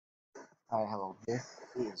Hi, hello. This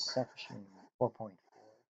is section 4.4,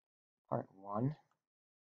 part 1,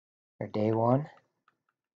 or day 1.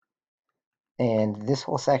 And this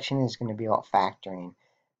whole section is going to be about factoring.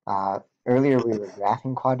 Earlier we were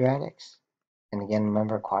graphing quadratics. And again,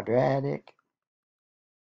 remember quadratic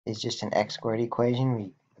is just an x squared equation.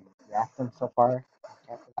 We graphed them so far.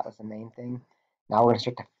 That was the main thing. Now we're going to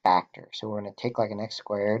start to factor. So we're going to take like an x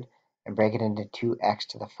squared and break it into 2x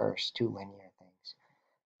to the first, two linear things.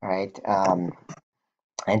 All right.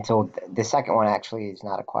 And so the second one actually is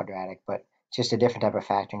not a quadratic, but just a different type of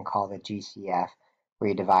factoring called a GCF, where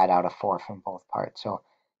you divide out a 4 from both parts. So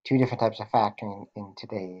two different types of factoring in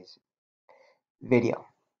today's video.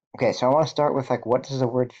 Okay, so I want to start with like, what does the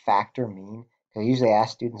word factor mean? Because I usually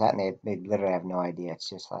ask students that and they literally have no idea. It's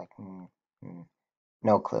just like,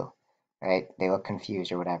 no clue, right? They look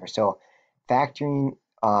confused or whatever. So factoring,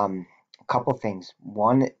 a couple things.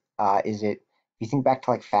 One, is it, if you think back to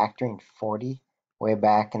like factoring 40, way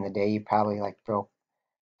back in the day, you probably like broke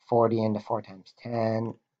 40 into 4 times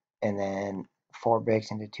 10, and then 4 breaks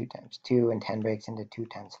into 2 times 2, and 10 breaks into 2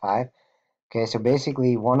 times 5. Okay, so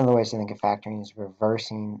basically one of the ways to think of factoring is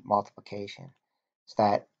reversing multiplication. So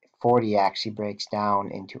that 40 actually breaks down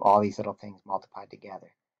into all these little things multiplied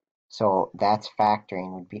together. So that's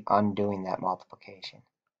factoring, would be undoing that multiplication.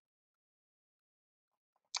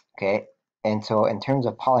 Okay, and so in terms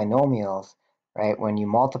of polynomials, right, when you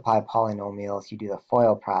multiply polynomials, you do the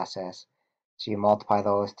FOIL process. So you multiply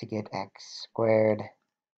those to get x squared,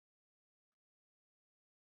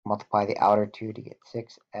 multiply the outer two to get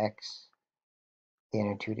 6x, the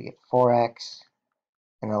inner two to get 4x,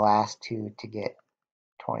 and the last two to get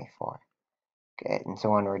 24. Okay, and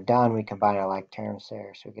so when we're done, we combine our like terms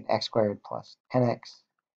there. So we get x squared plus 10x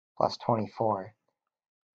plus 24.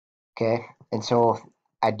 Okay, and so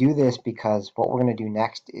I do this because what we're going to do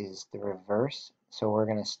next is the reverse. So we're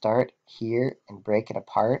going to start here and break it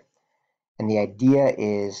apart. And the idea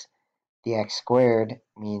is the x squared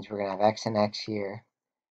means we're going to have x and x here.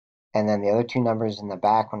 And then the other two numbers in the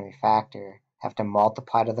back when we factor have to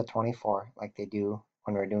multiply to the 24 like they do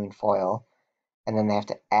when we're doing FOIL. And then they have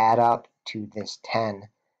to add up to this 10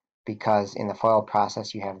 because in the FOIL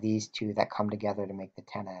process you have these two that come together to make the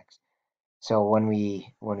 10x. So when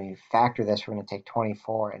we factor this, we're going to take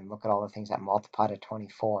 24 and look at all the things that multiply to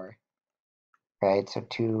 24, right? So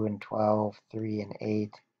 2 and 12, 3 and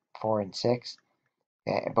 8, 4 and 6.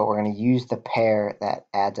 Okay, but we're going to use the pair that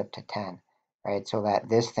adds up to 10, right? So that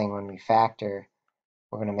this thing, when we factor,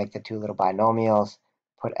 we're going to make the two little binomials,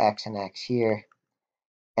 put x and x here,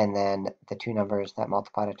 and then the two numbers that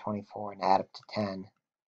multiply to 24 and add up to 10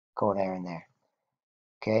 go there and there.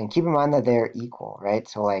 Okay, and keep in mind that they're equal, right?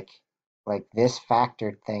 So like this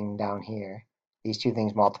factored thing down here, these two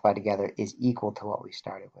things multiplied together is equal to what we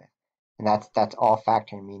started with. And that's all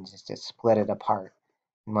factoring means, is to split it apart.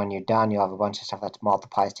 And when you're done, you'll have a bunch of stuff that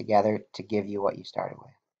multiplies together to give you what you started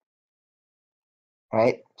with.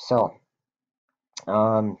 Right? So,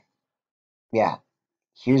 yeah,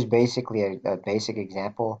 here's basically a basic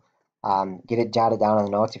example. Get it jotted down on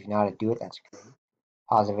the notes. If you know how to do it, that's great.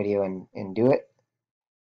 Pause the video and do it.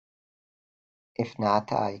 If not,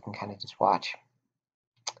 you can kind of just watch.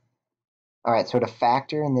 All right, so to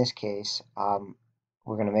factor in this case,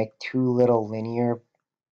 we're going to make two little linear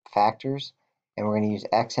factors, and we're going to use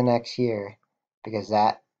x and x here because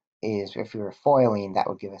that is, if we were foiling, that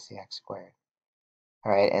would give us the x squared.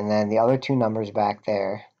 All right, and then the other two numbers back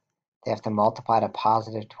there, they have to multiply to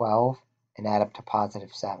positive 12 and add up to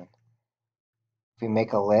positive 7. If we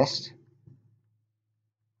make a list,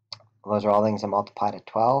 those are all things that multiply to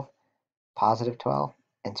 12, positive 12.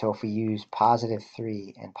 And so if we use positive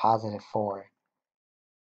 3 and positive 4,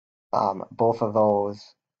 both of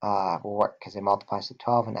those will work because it multiplies to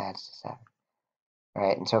 12 and adds to 7. All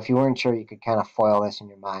right, and so if you weren't sure, you could kind of FOIL this in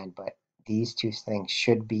your mind, but these two things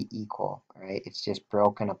should be equal, right? It's just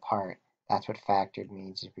broken apart. That's what factored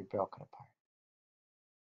means, is be broken apart.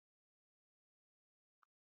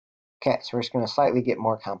 Okay, so we're just going to slightly get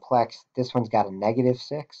more complex. This one's got a negative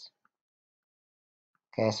 6.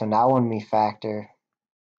 Okay, so now when we factor,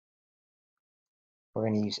 we're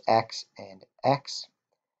going to use x and x,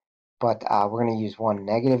 but we're going to use one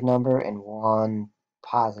negative number and one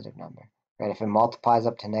positive number, right? If it multiplies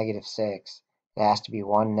up to negative 6, it has to be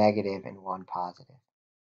one negative and one positive.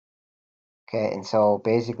 Okay, and so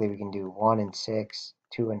basically we can do 1 and 6,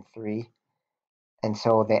 2 and 3, and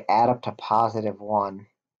so they add up to positive 1,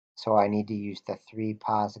 so I need to use the 3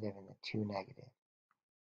 positive and the 2 negative.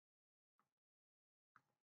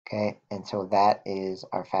 Okay, and so that is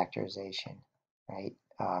our factorization, right,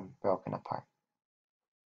 broken apart.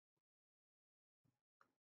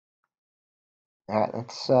 All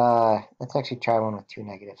right, let's actually try one with two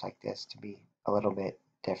negatives like this to be a little bit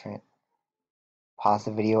different. Pause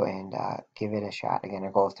the video and give it a shot. Again,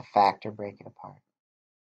 our goal is to factor break it apart.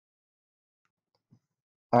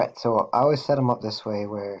 All right, so I always set them up this way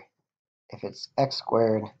where if it's x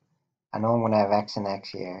squared, I know I'm going to have x and x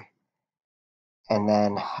here. And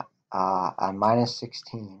then on minus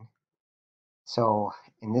 16. So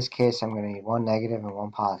in this case, I'm going to need one negative and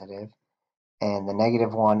one positive. And the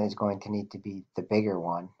negative one is going to need to be the bigger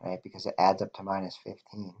one, right? Because it adds up to minus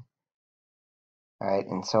 15. All right,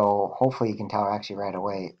 and so hopefully you can tell actually right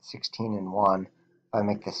away, 16 and 1, if I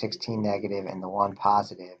make the 16 negative and the 1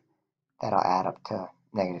 positive, that'll add up to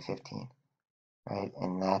negative 15, right?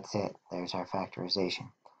 And that's it. There's our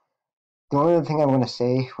factorization. The only other thing I'm going to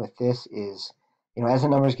say with this is, as the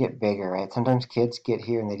numbers get bigger, right? Sometimes kids get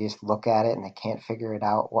here and they just look at it and they can't figure it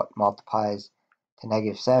out what multiplies to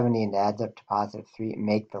negative 70 and adds up to positive 3,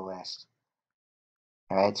 make the list.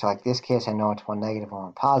 All right, so like this case, I know it's one negative,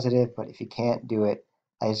 one positive, but if you can't do it,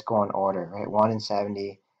 I just go in order, right? 1 and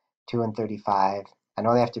 70, 2 and 35. I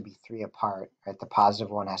know they have to be 3 apart, right? The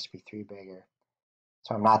positive one has to be 3 bigger.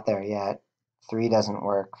 So I'm not there yet. 3 doesn't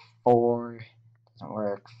work. 4 doesn't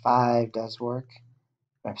work. 5 does work.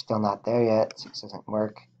 But I'm still not there yet. 6 doesn't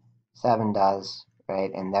work. 7 does,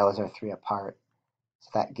 right? And those are 3 apart. So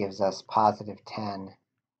that gives us positive 10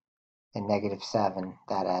 and negative 7.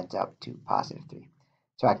 That adds up to positive 3.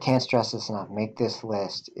 So I can't stress this enough. Make this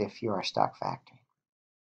list if you are stuck factoring.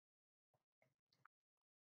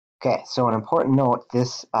 Okay, so an important note,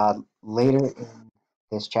 this later in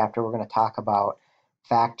this chapter, we're going to talk about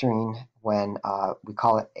factoring when we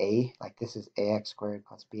call it A, like this is ax squared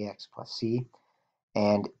plus bx plus c.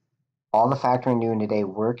 And all the factoring doing today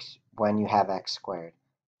works when you have x squared,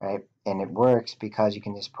 right? And it works because you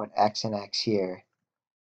can just put x and x here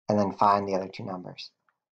and then find the other two numbers,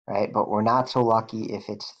 right? But we're not so lucky if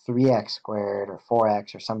it's 3x squared or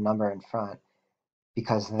 4x or some number in front,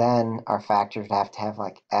 because then our factors have to have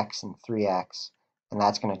like x and 3x, and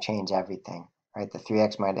that's going to change everything, right? The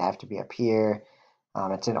 3x might have to be up here.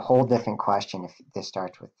 It's a whole different question if this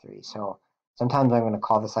starts with 3. So sometimes I'm going to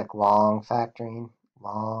call this like long factoring,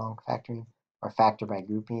 or factor by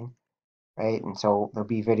grouping, right? And so there'll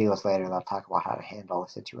be videos later that'll talk about how to handle a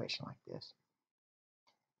situation like this.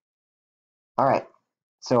 All right,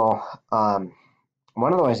 so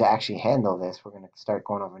one of the ways to actually handle this, we're going to start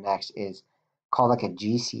going over next, is called like a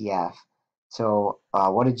GCF. So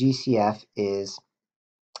what a GCF is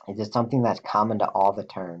just something that's common to all the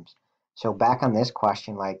terms. So back on this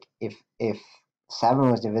question, like if 7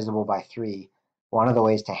 was divisible by 3, one of the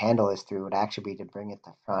ways to handle this through would actually be to bring it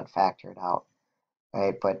to front, factor it out,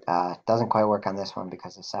 right? But it doesn't quite work on this one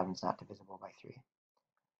because the 7 is not divisible by 3.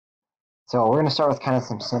 So we're going to start with kind of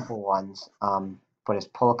some simple ones, but it's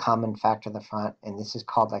pull a common factor to the front, and this is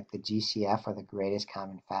called like the GCF, or the greatest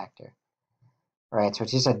common factor. Right, so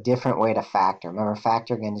it's just a different way to factor. Remember,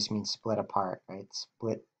 factor again just means split apart, right?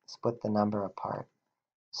 Split the number apart.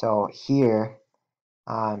 So here,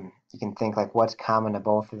 you can think like what's common to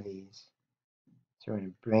both of these. So we're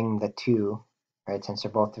going to bring the 2, right? Since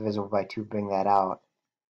they're both divisible by 2, bring that out,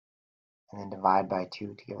 and then divide by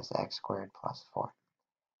 2 to give us x squared plus 4.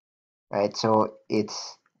 Right, so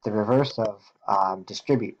it's the reverse of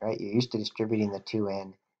distribute, right? You're used to distributing the 2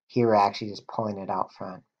 in. Here we're actually just pulling it out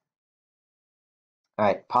front. All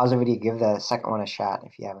right, pause the video, give the second one a shot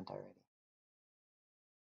if you haven't already.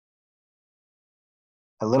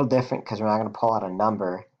 A little different because we're not going to pull out a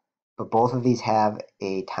number, but both of these have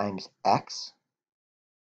a times x.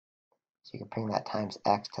 So you can bring that times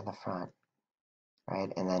x to the front,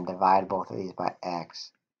 right? And then divide both of these by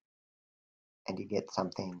x, and you get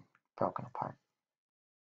something broken apart.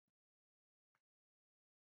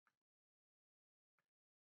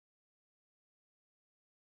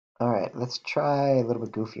 All right, let's try a little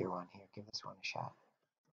bit goofier one here. Give this one a shot.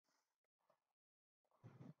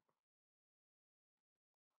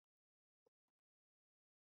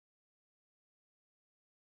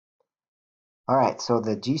 All right, so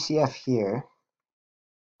the GCF here,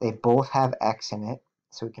 they both have x in it,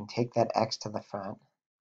 so we can take that x to the front.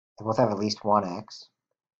 They both have at least one x.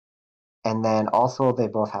 And then also they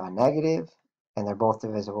both have a negative, and they're both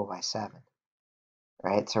divisible by 7.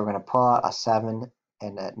 Right, so we're going to pull out a 7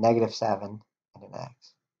 and a negative 7 and an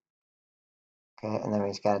x. Okay, and then we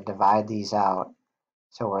just got to divide these out.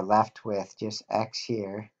 So we're left with just x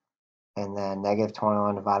here, and then negative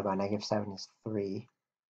 21 divided by negative 7 is 3,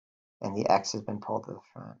 and the x has been pulled to the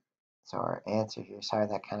front. So our answer here, sorry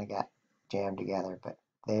that kind of got jammed together, but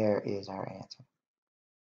there is our answer.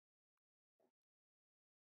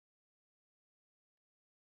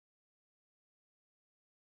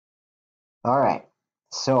 All right,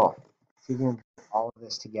 So, if you can put all of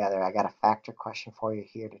this together, I got a factor question for you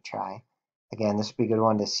here to try. Again, this would be a good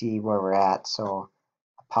one to see where we're at, so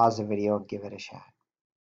pause the video and give it a shot.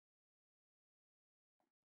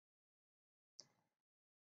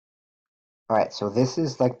 Alright, so this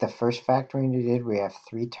is like the first factoring we did. We have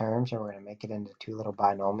 3 terms, and we're going to make it into 2 little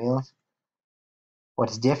binomials.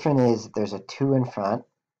 What's different is there's a 2 in front,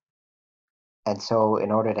 and so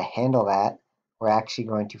in order to handle that, we're actually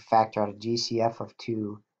going to factor out a GCF of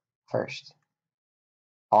 2 first.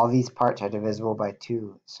 All these parts are divisible by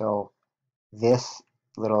 2, so this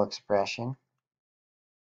little expression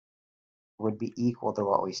would be equal to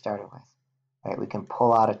what we started with. Right? We can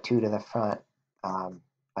pull out a 2 to the front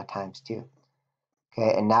by times 2.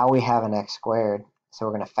 Okay, and now we have an x squared, so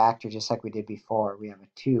we're going to factor just like we did before. We have a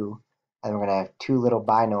 2, and we're going to have 2 little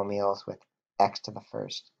binomials with x to the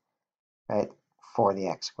first, right, for the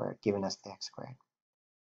x squared, giving us the x squared.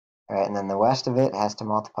 All right, and then the rest of it has to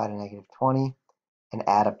multiply to negative 20 and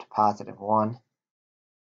add up to positive 1.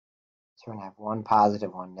 So we're going to have 1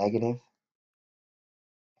 positive, 1 negative.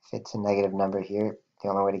 If it's a negative number here, the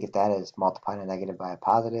only way to get that is multiplying a negative by a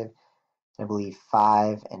positive. I believe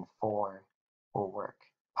 5 and 4 will work.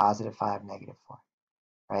 Positive 5, negative 4.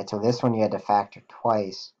 Right, so this one you had to factor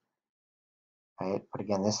twice. Right, but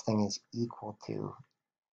again, this thing is equal to,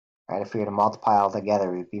 right, if we were to multiply all together,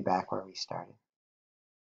 we'd be back where we started.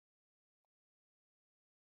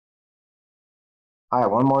 All right,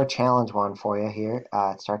 one more challenge one for you here.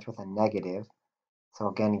 It starts with a negative. So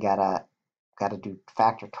again, you gotta do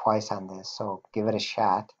factor twice on this. So give it a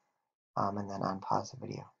shot, and then unpause the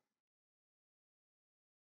video.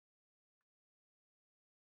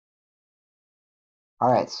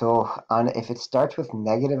 All right, so if it starts with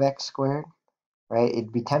negative x squared, right,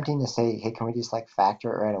 it'd be tempting to say, hey, can we just like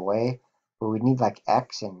factor it right away? But we'd need like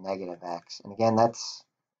x and negative x. And again, that's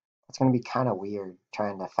going to be kind of weird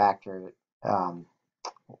trying to factor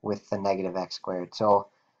with the negative x squared. So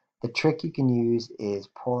the trick you can use is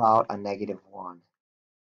pull out a negative 1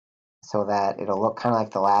 so that it'll look kind of like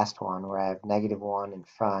the last one where I have negative 1 in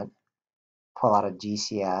front. Pull out a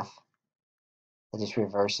GCF. It just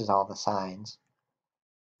reverses all the signs.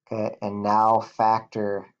 Okay, and now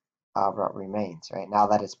factor what remains, right? Now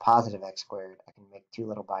that it's positive x squared, I can make 2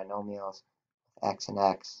 little binomials, x and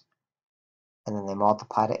x, and then they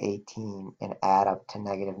multiply to 18 and add up to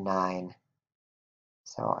negative 9.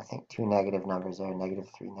 So I think 2 negative numbers there, negative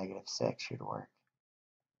 3, negative 6 should work.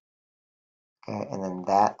 Okay, and then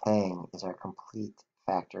that thing is our complete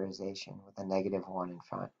factorization with a negative 1 in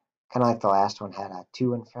front. Kind of like the last one had a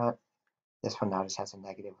 2 in front. This one now just has a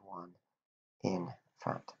negative 1 in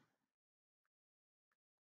front.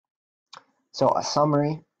 So a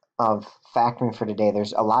summary of factoring for today.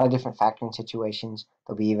 There's a lot of different factoring situations.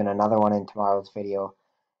 There'll be even another one in tomorrow's video.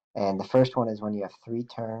 And the first one is when you have 3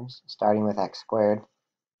 terms starting with x squared,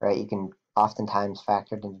 right? You can oftentimes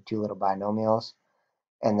factor it into 2 little binomials.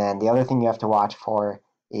 And then the other thing you have to watch for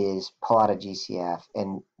is pull out a GCF.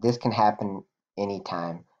 And this can happen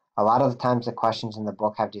anytime. A lot of the times the questions in the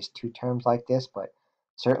book have just 2 terms like this, but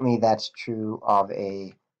certainly that's true of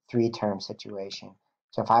a 3-term situation.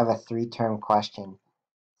 So if I have a 3-term question,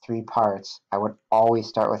 3 parts, I would always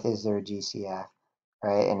start with, is there a GCF,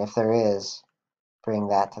 right? And if there is, bring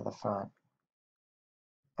that to the front.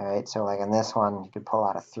 All right, so like in this one, you could pull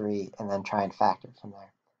out a 3 and then try and factor from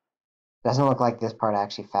there. Doesn't look like this part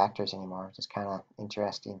actually factors anymore, which is kind of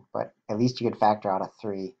interesting, but at least you could factor out a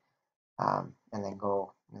 3 and then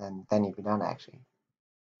go, and then you'd be done actually.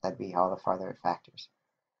 That'd be how the farther it factors.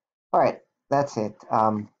 All right, that's it.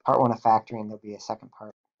 Part 1 of factoring, there'll be a second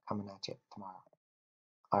part coming at you tomorrow.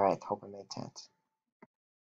 All right, hope it made sense.